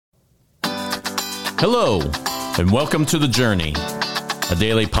Hello, and welcome to The Journey, a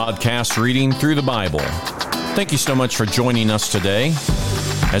daily podcast reading through the Bible. Thank you so much for joining us today.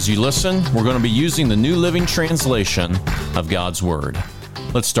 As you listen, we're going to be using the New Living Translation of God's Word.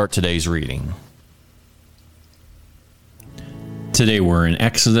 Let's start today's reading. Today we're in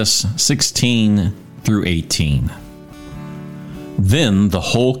Exodus 16 through 18. Then the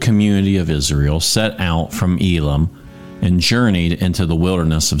whole community of Israel set out from Elim and journeyed into the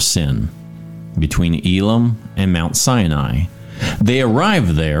wilderness of Sin, between Elim and Mount Sinai. They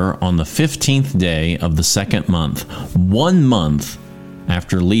arrived there on the 15th day of the second month, 1 month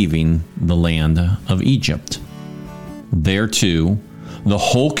after leaving the land of Egypt. There too, the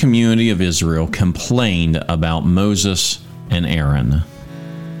whole community of Israel complained about Moses and Aaron.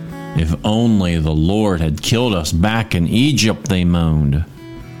 If only the Lord had killed us back in Egypt, they moaned.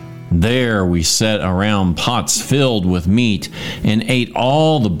 There we sat around pots filled with meat and ate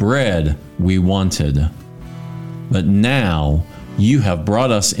all the bread we wanted. But now you have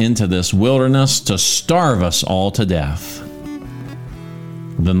brought us into this wilderness to starve us all to death.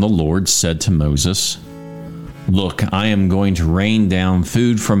 Then the Lord said to Moses, "Look, I am going to rain down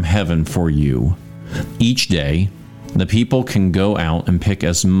food from heaven for you. Each day the people can go out and pick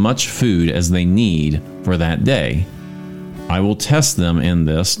as much food as they need for that day. I will test them in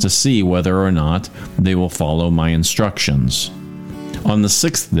this to see whether or not they will follow my instructions. On the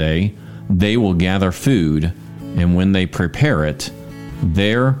 6th day, they will gather food, and when they prepare it,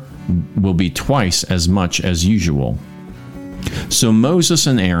 there will be twice as much as usual." So Moses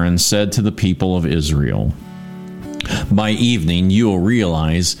and Aaron said to the people of Israel, "By evening you will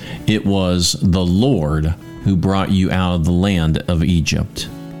realize it was the Lord who brought you out of the land of Egypt.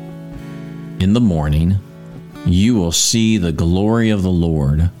 In the morning, you will see the glory of the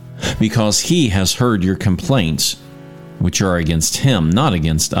Lord, because he has heard your complaints, which are against him, not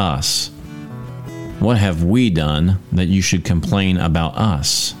against us. What have we done that you should complain about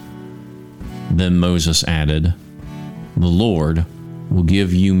us?" Then Moses added, "The Lord will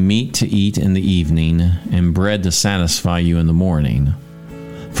give you meat to eat in the evening and bread to satisfy you in the morning.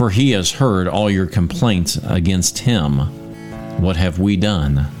 For he has heard all your complaints against him. What have we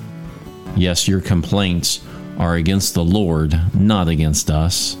done? Yes, your complaints are against the Lord, not against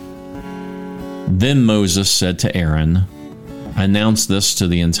us." Then Moses said to Aaron, "Announce this to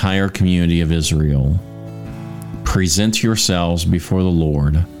the entire community of Israel. Present yourselves before the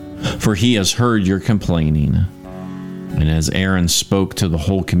Lord, for he has heard your complaining." And as Aaron spoke to the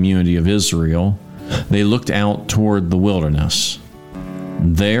whole community of Israel, they looked out toward the wilderness.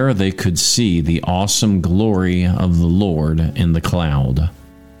 There they could see the awesome glory of the Lord in the cloud.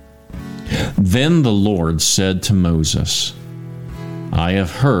 Then the Lord said to Moses, "I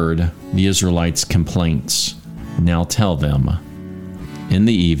have heard the Israelites' complaints. Now tell them, in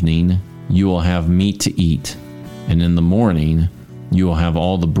the evening you will have meat to eat, and in the morning you will have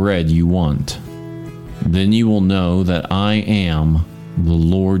all the bread you want. Then you will know that I am the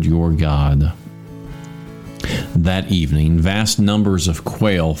Lord your God." That evening, vast numbers of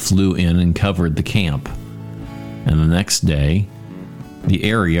quail flew in and covered the camp. And the next day, the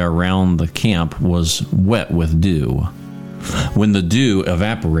area around the camp was wet with dew. When the dew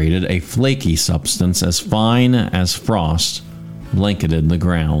evaporated, a flaky substance as fine as frost blanketed the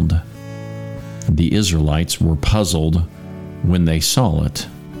ground. The Israelites were puzzled when they saw it.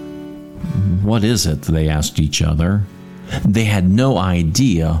 "What is it?" they asked each other. They had no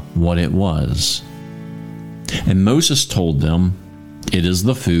idea what it was. And Moses told them, "It is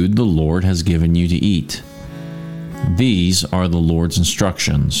the food the Lord has given you to eat. These are the Lord's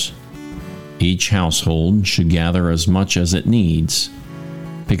instructions. Each household should gather as much as it needs.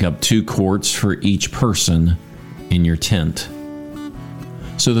 Pick up 2 quarts for each person in your tent."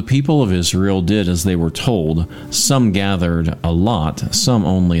 So the people of Israel did as they were told. Some gathered a lot, some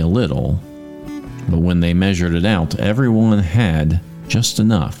only a little. But when they measured it out, everyone had just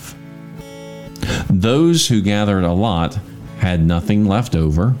enough. Those who gathered a lot had nothing left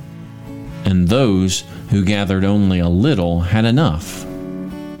over, and those who gathered only a little had enough.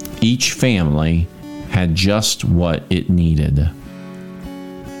 Each family had just what it needed.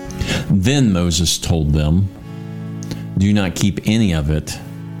 Then Moses told them, "Do not keep any of it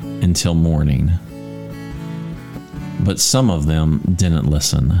until morning." But some of them didn't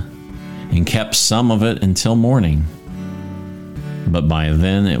listen and kept some of it until morning. But by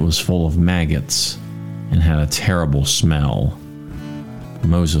then it was full of maggots and had a terrible smell.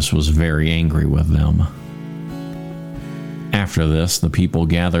 Moses was very angry with them. After this, the people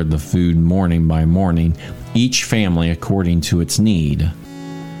gathered the food morning by morning, each family according to its need.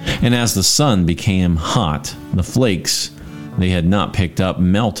 And as the sun became hot, the flakes they had not picked up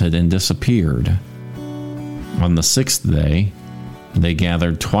melted and disappeared. On the sixth day, they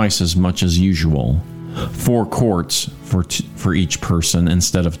gathered twice as much as usual, 4 quarts for each person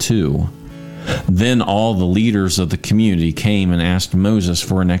instead of 2. Then all the leaders of the community came and asked Moses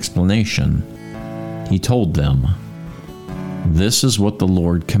for an explanation. He told them, "This is what the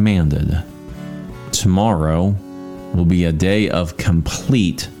Lord commanded. Tomorrow will be a day of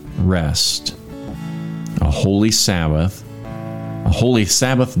complete rest, a holy Sabbath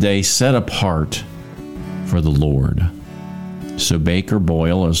day set apart for the Lord. So bake or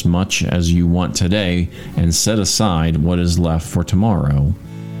boil as much as you want today and set aside what is left for tomorrow."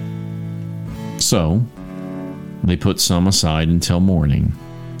 So they put some aside until morning,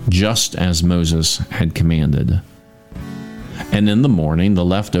 just as Moses had commanded. And in the morning the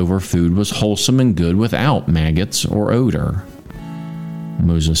leftover food was wholesome and good without maggots or odor.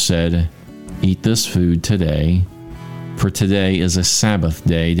 Moses said, "Eat this food today, for today is a Sabbath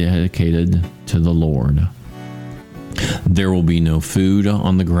day dedicated to the Lord. There will be no food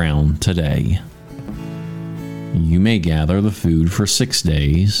on the ground today. You may gather the food for 6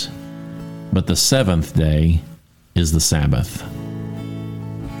 days, but the 7th day is the Sabbath.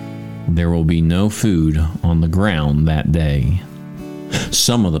 There will be no food on the ground that day."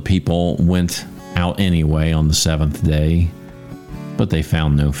 Some of the people went out anyway on the 7th day, but they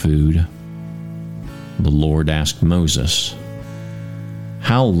found no food. The Lord asked Moses,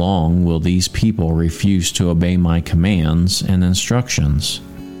 "How long will these people refuse to obey my commands and instructions?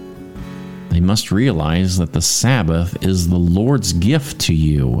 They must realize that the Sabbath is the Lord's gift to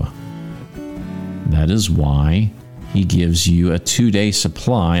you. That is why He gives you a 2-day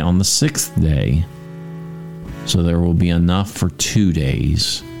supply on the 6th day, so there will be enough for 2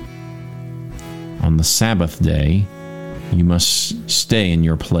 days. On the Sabbath day, you must stay in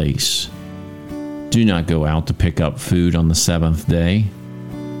your place. Do not go out to pick up food on the 7th day."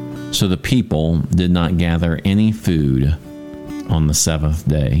 So the people did not gather any food on the 7th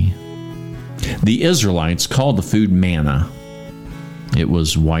day. The Israelites called the food manna. It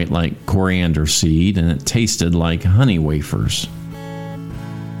was white like coriander seed, and it tasted like honey wafers.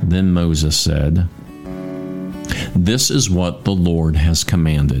 Then Moses said, "This is what the Lord has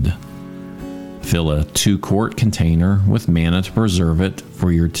commanded. Fill a 2-quart container with manna to preserve it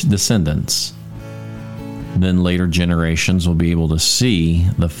for your descendants. Then later generations will be able to see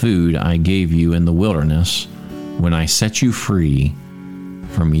the food I gave you in the wilderness when I set you free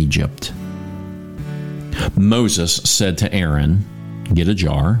from Egypt." Moses said to Aaron, "Get a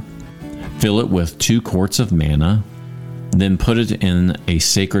jar, fill it with 2 quarts of manna, then put it in a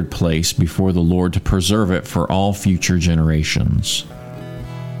sacred place before the Lord to preserve it for all future generations."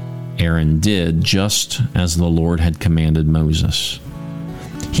 Aaron did just as the Lord had commanded Moses.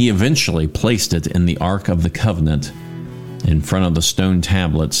 He eventually placed it in the Ark of the Covenant in front of the stone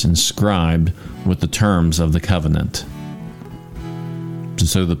tablets inscribed with the terms of the covenant.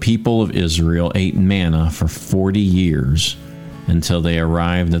 So the people of Israel ate manna for 40 years until they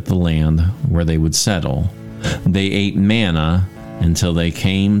arrived at the land where they would settle. They ate manna until they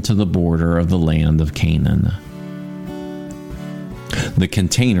came to the border of the land of Canaan. The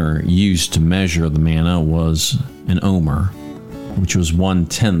container used to measure the manna was an omer, which was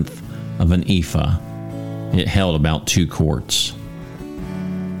 1/10 of an ephah. It held about 2 quarts.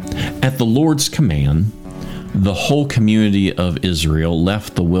 At the Lord's command, the whole community of Israel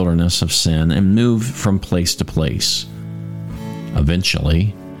left the wilderness of sin and moved from place to place.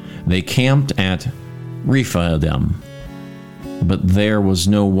 Eventually, they camped at Rephidim, but there was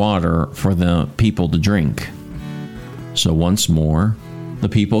no water for the people to drink. So once more, the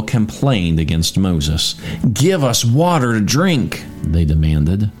people complained against Moses. "Give us water to drink," they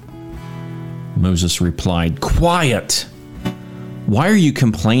demanded. Moses replied, "Quiet! Why are you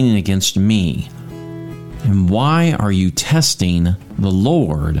complaining against me? And why are you testing the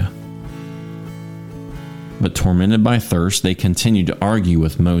Lord?" But tormented by thirst, they continued to argue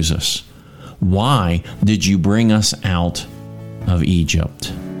with Moses. "Why did you bring us out of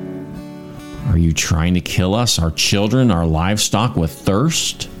Egypt? Are you trying to kill us, our children, our livestock with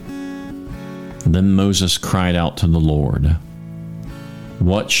thirst?" Then Moses cried out to the Lord,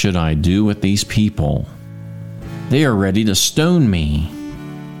 "What should I do with these people? They are ready to stone me."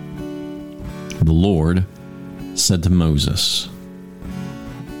 The Lord said to Moses,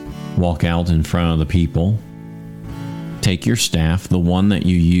 "Walk out in front of the people. Take your staff, the one that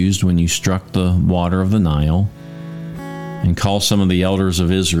you used when you struck the water of the Nile, and call some of the elders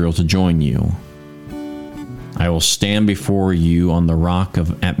of Israel to join you. I will stand before you on the rock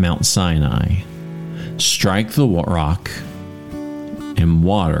at Mount Sinai. Strike the rock, and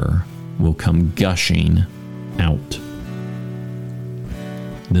water will come gushing out.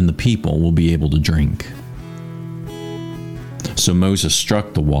 Then the people will be able to drink." So Moses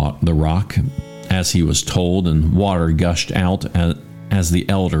struck the rock as he was told, and water gushed out as the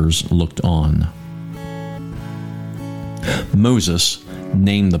elders looked on. Moses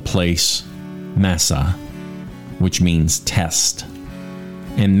named the place Massah, which means test,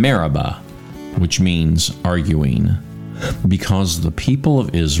 and Meribah, which means arguing, because the people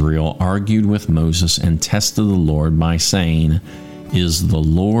of Israel argued with Moses and tested the Lord by saying, "Is the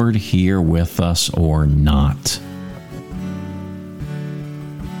Lord here with us or not?"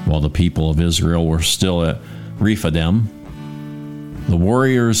 While the people of Israel were still at Rephidim, the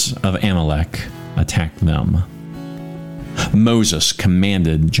warriors of Amalek attacked them. Moses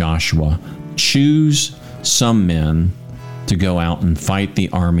commanded Joshua, "Choose some men to go out and fight the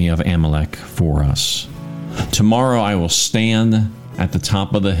army of Amalek for us. Tomorrow I will stand at the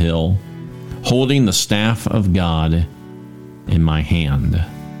top of the hill, holding the staff of God in my hand."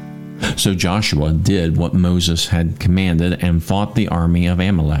 So Joshua did what Moses had commanded and fought the army of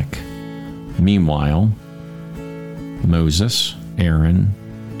Amalek. Meanwhile, Moses, Aaron,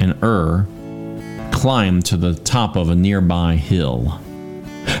 and climbed to the top of a nearby hill.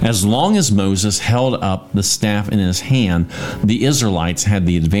 As long as Moses held up the staff in his hand, the Israelites had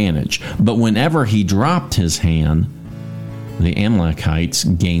the advantage. But whenever he dropped his hand, the Amalekites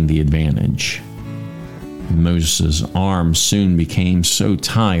gained the advantage. Moses' arms soon became so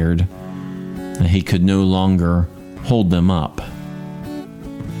tired that he could no longer hold them up.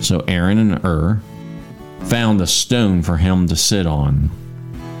 So Aaron and found a stone for him to sit on.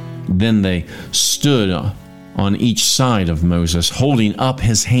 Then they stood on each side of Moses, holding up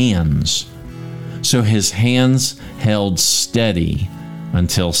his hands. So his hands held steady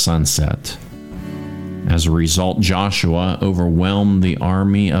until sunset. As a result, Joshua overwhelmed the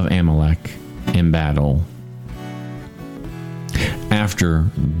army of Amalek in battle. After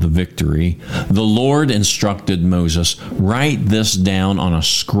the victory, the Lord instructed Moses, "Write this down on a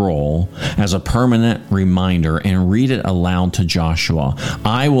scroll as a permanent reminder and read it aloud to Joshua.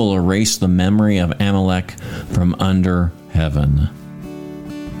 I will erase the memory of Amalek from under heaven."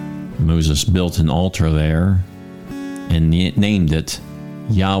 Moses built an altar there and named it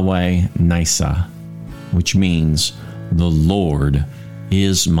Yahweh Nissi, which means "The Lord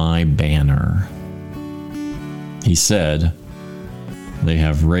is my banner." He said, "They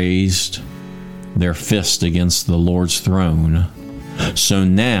have raised their fist against the Lord's throne. So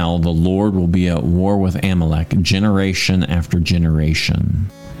now the Lord will be at war with Amalek generation after generation."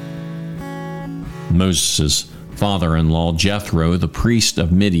 Moses' father-in-law, Jethro, the priest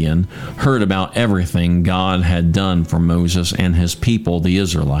of Midian, heard about everything God had done for Moses and his people, the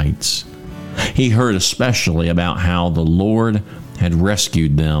Israelites. He heard especially about how the Lord had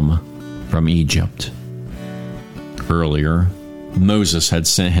rescued them from Egypt. Earlier, Moses had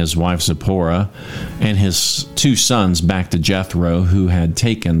sent his wife Zipporah and his 2 sons back to Jethro, who had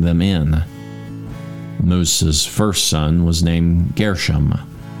taken them in. Moses' first son was named Gershom,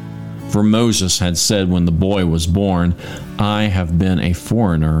 for Moses had said when the boy was born, "I have been a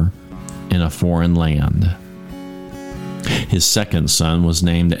foreigner in a foreign land." His second son was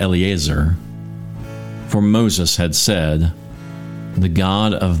named Eleazar, for Moses had said, "The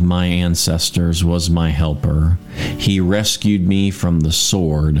God of my ancestors was my helper. He rescued me from the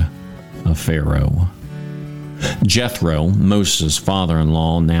sword of Pharaoh." Jethro, Moses'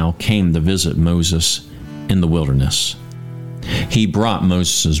 father-in-law, now came to visit Moses in the wilderness. He brought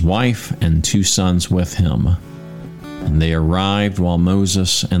Moses' wife and 2 sons with him, and they arrived while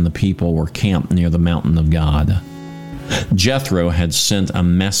Moses and the people were camped near the mountain of God. Jethro had sent a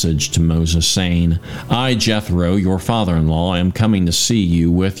message to Moses saying, "I, Jethro, your father-in-law, am coming to see you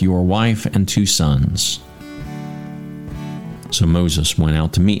with your wife and 2 sons." So Moses went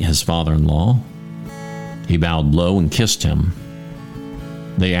out to meet his father-in-law. He bowed low and kissed him.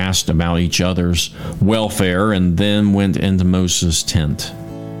 They asked about each other's welfare and then went into Moses' tent.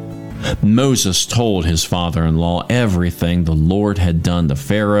 Moses told his father-in-law everything the Lord had done to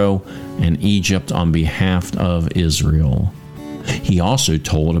Pharaoh and Egypt on behalf of Israel. He also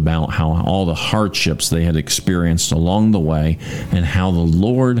told about how all the hardships they had experienced along the way and how the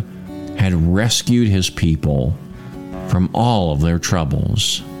Lord had rescued his people from all of their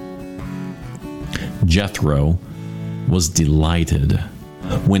troubles. Jethro was delighted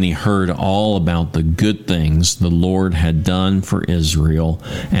when he heard all about the good things the Lord had done for Israel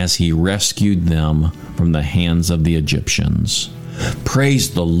as he rescued them from the hands of the Egyptians. "Praise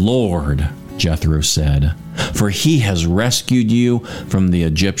the Lord," Jethro said, "for he has rescued you from the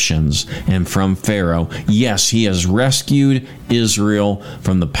Egyptians and from Pharaoh. Yes, he has rescued Israel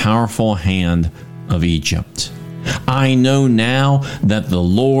from the powerful hand of Egypt. I know now that the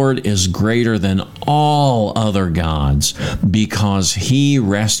Lord is greater than all other gods, because he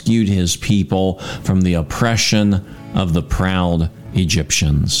rescued his people from the oppression of the proud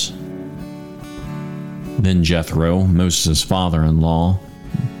Egyptians. Then Jethro, Moses' father-in-law,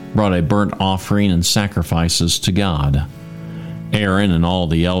 brought a burnt offering and sacrifices to God. Aaron and all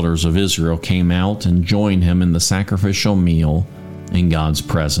the elders of Israel came out and joined him in the sacrificial meal in God's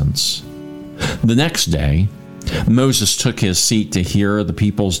presence. The next day, Moses took his seat to hear the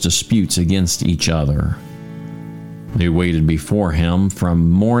people's disputes against each other. They waited before him from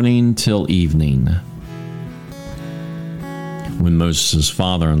morning till evening. When Moses'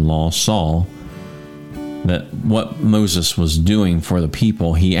 father-in-law saw that what Moses was doing for the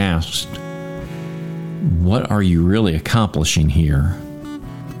people, he asked, "What are you really accomplishing here?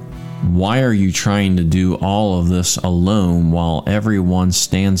 Why are you trying to do all of this alone while everyone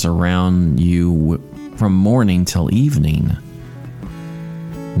stands around you from morning till evening?"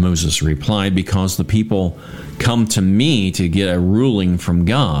 Moses replied, "Because the people come to me to get a ruling from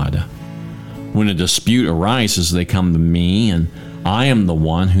God. When a dispute arises, they come to me, and I am the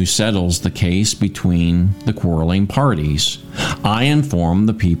one who settles the case between the quarreling parties. I inform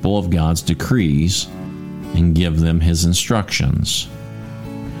the people of God's decrees and give them his instructions."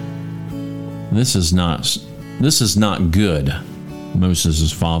 This is not good,"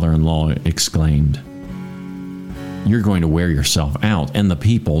 Moses' father-in-law exclaimed. "You're going to wear yourself out, and the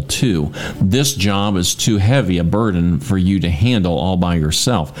people too. This job is too heavy a burden for you to handle all by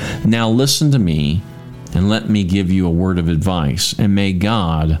yourself. Now listen to me, and let me give you a word of advice, and may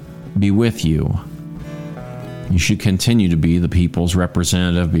God be with you. You should continue to be the people's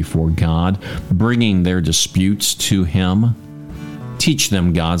representative before God, bringing their disputes to him. Teach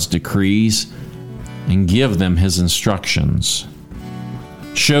them God's decrees and give them his instructions.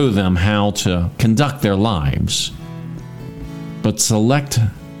 Show them how to conduct their lives. But select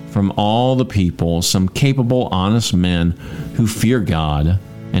from all the people some capable, honest men who fear God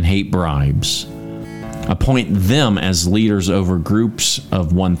and hate bribes. Appoint them as leaders over groups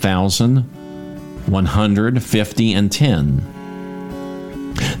of 1,000, 100, 50, and 10.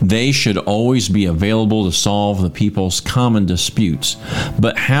 They should always be available to solve the people's common disputes,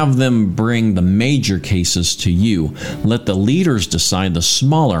 but have them bring the major cases to you. Let the leaders decide the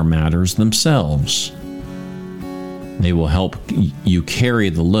smaller matters themselves. They will help you carry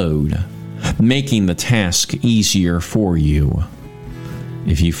the load, making the task easier for you.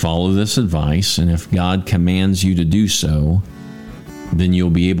 If you follow this advice, and if God commands you to do so, then you'll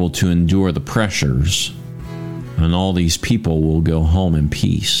be able to endure the pressures, and all these people will go home in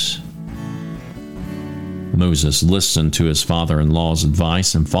peace." Moses listened to his father-in-law's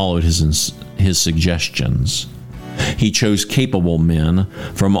advice and followed his suggestions. He chose capable men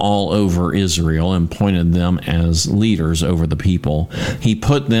from all over Israel and appointed them as leaders over the people. He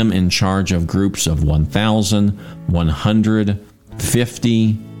put them in charge of groups of 1,000, 100,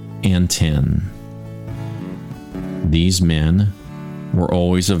 50, and 10. These men were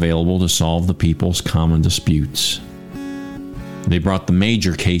always available to solve the people's common disputes. They brought the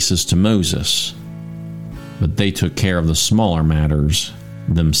major cases to Moses, but they took care of the smaller matters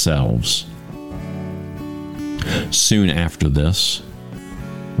themselves. Soon after this,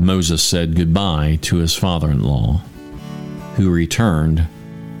 Moses said goodbye to his father-in-law, who returned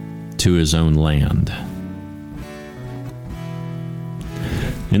to his own land.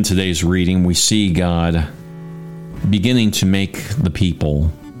 In today's reading, we see God beginning to make the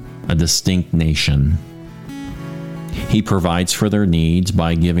people a distinct nation. He provides for their needs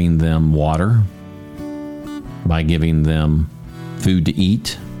by giving them water, by giving them food to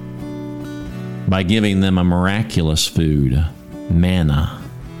eat, by giving them a miraculous food, manna.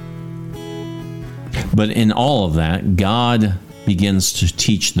 But in all of that, God begins to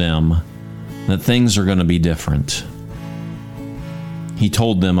teach them that things are going to be different. He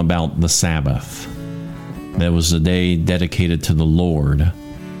told them about the Sabbath. That was a day dedicated to the Lord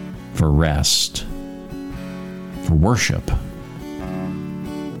for rest, for worship.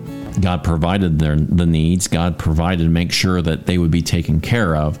 God provided the needs. God provided to make sure that they would be taken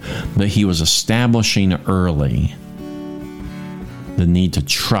care of. But he was establishing early the need to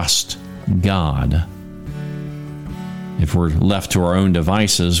trust God. If we're left to our own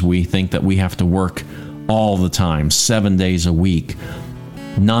devices, we think that we have to work all the time, 7 days a week,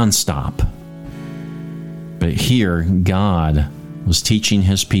 nonstop. But here, God was teaching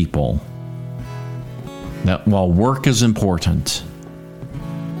his people that while work is important,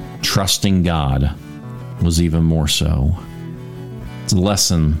 trusting God was even more so. It's a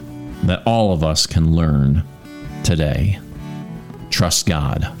lesson that all of us can learn today. Trust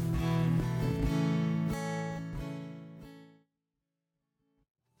God.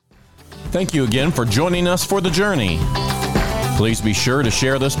 Thank you again for joining us for the journey. Please be sure to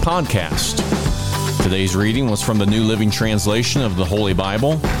share this podcast. Today's reading was from the New Living Translation of the Holy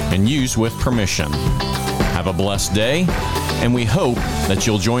Bible and used with permission. Have a blessed day, and we hope that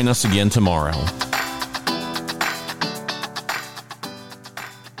you'll join us again tomorrow.